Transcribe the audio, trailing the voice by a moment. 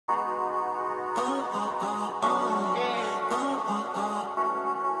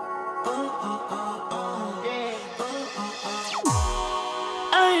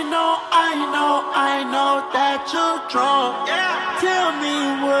get you drunk. Yeah. Tell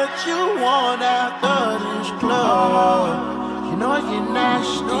me what you want after this club. You know you're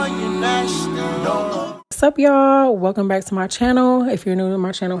nasty, What's up, y'all? Welcome back to my channel. If you're new to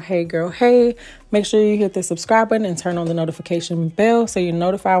my channel, hey girl, hey. Make sure you hit the subscribe button and turn on the notification bell so you're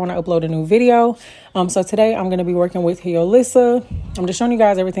notified when I upload a new video. So today I'm going to be working with Yolissa. I'm just showing you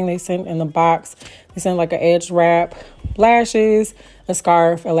guys everything they sent in the box. They sent like an edge wrap, lashes, a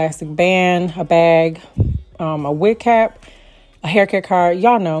scarf, elastic band, a bag, a wig cap, a haircut card,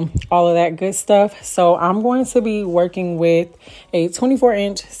 y'all know all of that good stuff. So I'm going to be working with a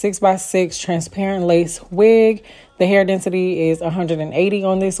 24-inch 6x6 transparent lace wig. The hair density is 180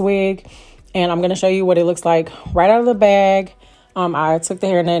 on this wig, and I'm going to show you what it looks like right out of the bag. I took the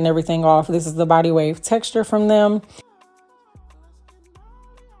hairnet and everything off. This is the body wave texture from them.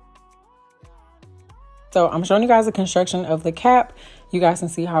 So I'm showing you guys the construction of the cap. You guys can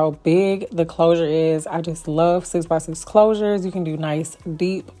see how big the closure is. I just love 6x6 closures. You can do nice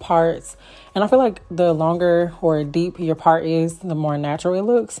deep parts. And I feel like the longer or deep your part is, the more natural it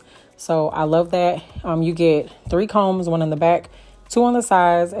looks. So I love that. You get 3 combs, 1 in the back, 2 on the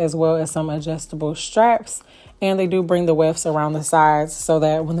sides, as well as some adjustable straps. And they do bring the wefts around the sides so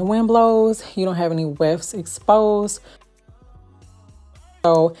that when the wind blows, you don't have any wefts exposed.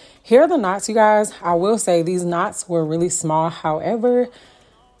 So here are the knots, you guys. I will say these knots were really small. However,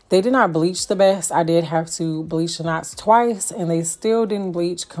 they did not bleach the best. I did have to bleach the knots twice and they still didn't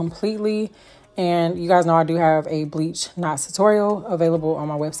bleach completely. And you guys know I do have a bleach knots tutorial available on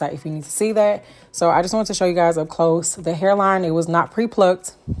my website if you need to see that. So I just wanted to show you guys up close. The hairline, it was not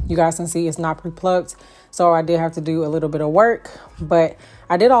pre-plucked. You guys can see it's not pre-plucked. So I did have to do a little bit of work, but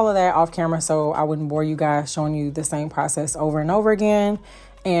I did all of that off camera so I wouldn't bore you guys showing you the same process over and over again.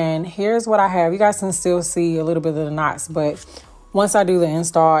 And here's what I have. You guys can still see a little bit of the knots, but once I do the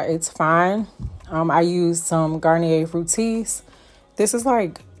install, it's fine. I used some Garnier Fructis. This is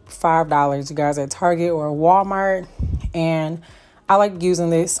like $5, you guys, at Target or Walmart. And I like using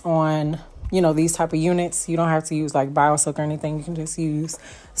this on, you know, these type of units. You don't have to use like BioSilk or anything. You can just use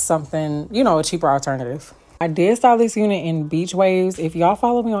something, you know, a cheaper alternative. I did style this unit in beach waves. If y'all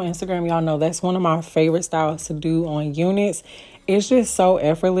follow me on Instagram, y'all know that's one of my favorite styles to do on units. It's just so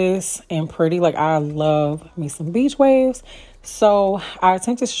effortless and pretty. Like, I love me some beach waves. So I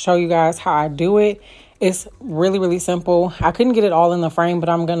attempted to show you guys how I do it. It's really, really simple. I couldn't get it all in the frame, but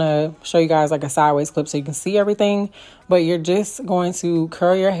I'm going to show you guys like a sideways clip so you can see everything. But you're just going to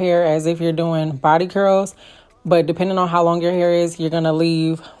curl your hair as if you're doing body curls. But depending on how long your hair is, you're going to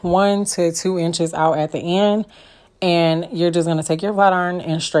leave 1 to 2 inches out at the end. And you're just going to take your flat iron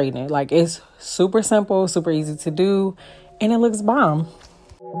and straighten it. Like, it's super simple, super easy to do. And it looks bomb.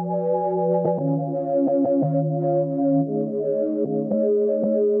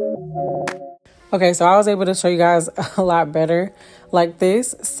 Okay, so I was able to show you guys a lot better like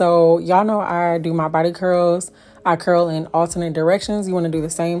this. So y'all know I do my body curls. I curl in alternate directions. You want to do the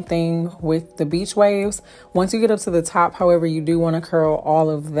same thing with the beach waves. Once you get up to the top, however, you do want to curl all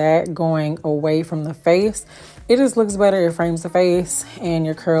of that going away from the face. It just looks better. It frames the face and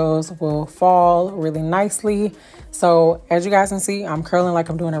your curls will fall really nicely. So as you guys can see, I'm curling like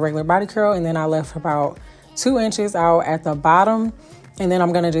I'm doing a regular body curl. And then I left about 2 inches out at the bottom. And then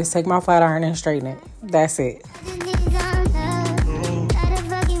I'm going to just take my flat iron and straighten it. That's it.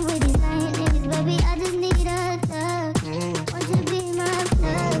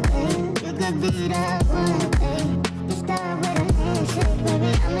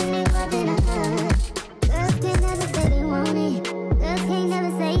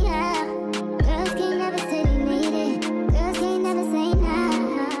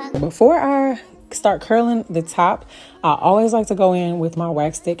 Before I start curling the top, I always like to go in with my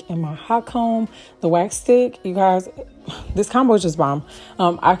wax stick and my hot comb. The wax stick, you guys, this combo is just bomb.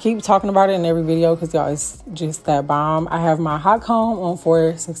 I keep talking about it in every video because y'all, it's just that bomb. I have my hot comb on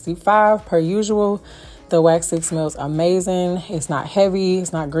 465 per usual. The wax stick smells amazing. It's not heavy,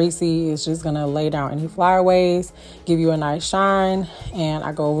 it's not greasy. It's just gonna lay down any flyaways, give you a nice shine. And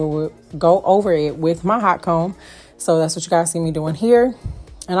I go over it with my hot comb. So that's what you guys see me doing here.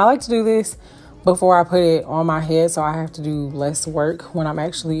 And I like to do this before I put it on my head, so I have to do less work when I'm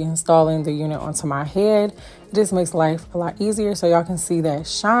actually installing the unit onto my head. It just makes life a lot easier so y'all can see that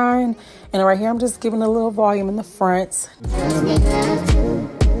shine. And right here, I'm just giving a little volume in the front.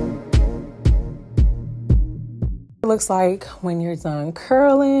 It looks like when you're done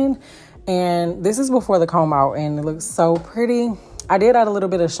curling. And this is before the comb out, and it looks so pretty. I did add a little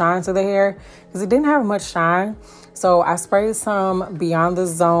bit of shine to the hair because it didn't have much shine. So I sprayed some Beyond the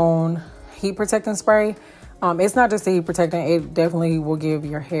Zone heat protecting spray. It's not just a heat protectant, it definitely will give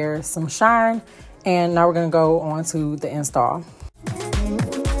your hair some shine. And now we're gonna go on to the install.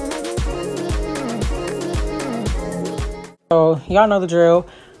 So y'all know the drill.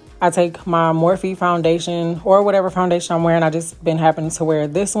 I take my Morphe foundation or whatever foundation I'm wearing. I just been happening to wear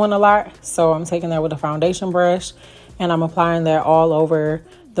this one a lot. So I'm taking that with a foundation brush and I'm applying that all over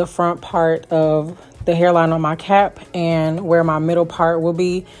the front part of the hairline on my cap and where my middle part will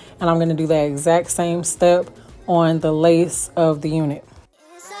be. And I'm gonna do that exact same step on the lace of the unit.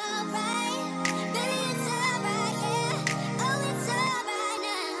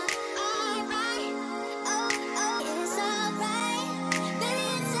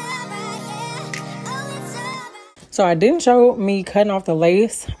 So I didn't show me cutting off the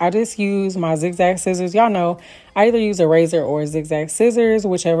lace. I just use my zigzag scissors. Y'all know I either use a razor or zigzag scissors,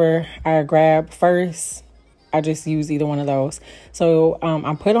 whichever I grab first. I just use either one of those. So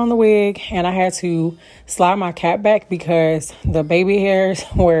I put on the wig and I had to slide my cap back because the baby hairs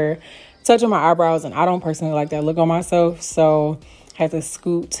were touching my eyebrows and I don't personally like that look on myself. So I had to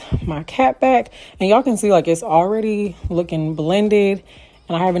scoot my cap back and y'all can see like it's already looking blended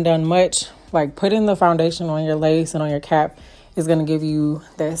and I haven't done much. Like putting the foundation on your lace and on your cap is going to give you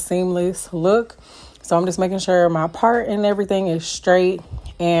that seamless look. So I'm just making sure my part and everything is straight.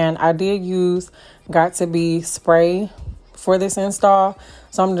 And I did use Got To Be spray for this install.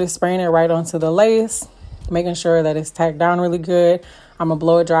 So I'm just spraying it right onto the lace, making sure that it's tacked down really good. I'm going to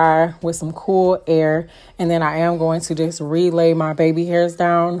blow it dry with some cool air. And then I am going to just relay my baby hairs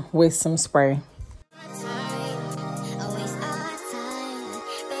down with some spray.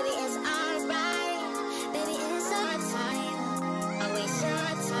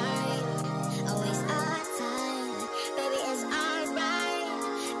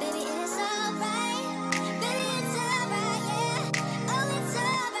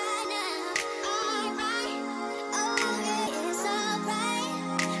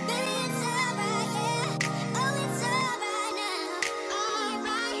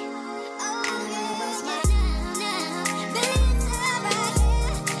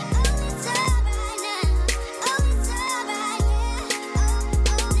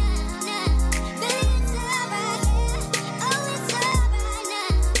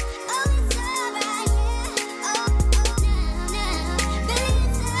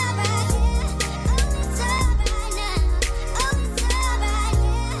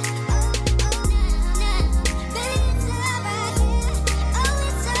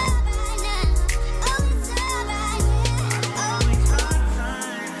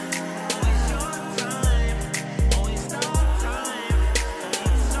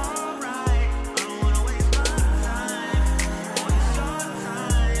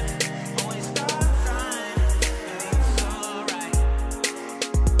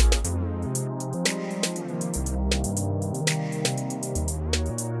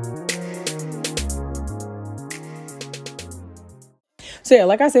 So yeah,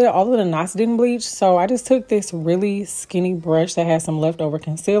 like I said, all of the knots didn't bleach. So I just took this really skinny brush that has some leftover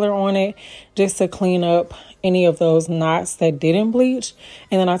concealer on it just to clean up any of those knots that didn't bleach.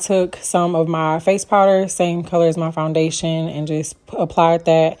 And then I took some of my face powder, same color as my foundation, and just applied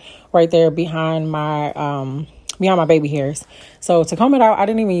that right there behind my baby hairs. So to comb it out, I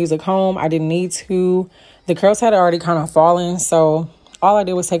didn't even use a comb. I didn't need to. The curls had already kind of fallen, so all I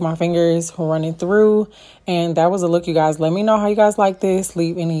did was take my fingers, run it through, and that was a look, you guys. Let me know how you guys like this.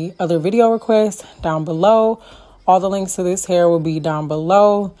 Leave any other video requests down below. All the links to this hair will be down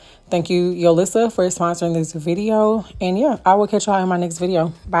below. Thank you, Yolissa, for sponsoring this video. And yeah, I will catch y'all in my next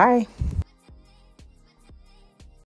video. Bye.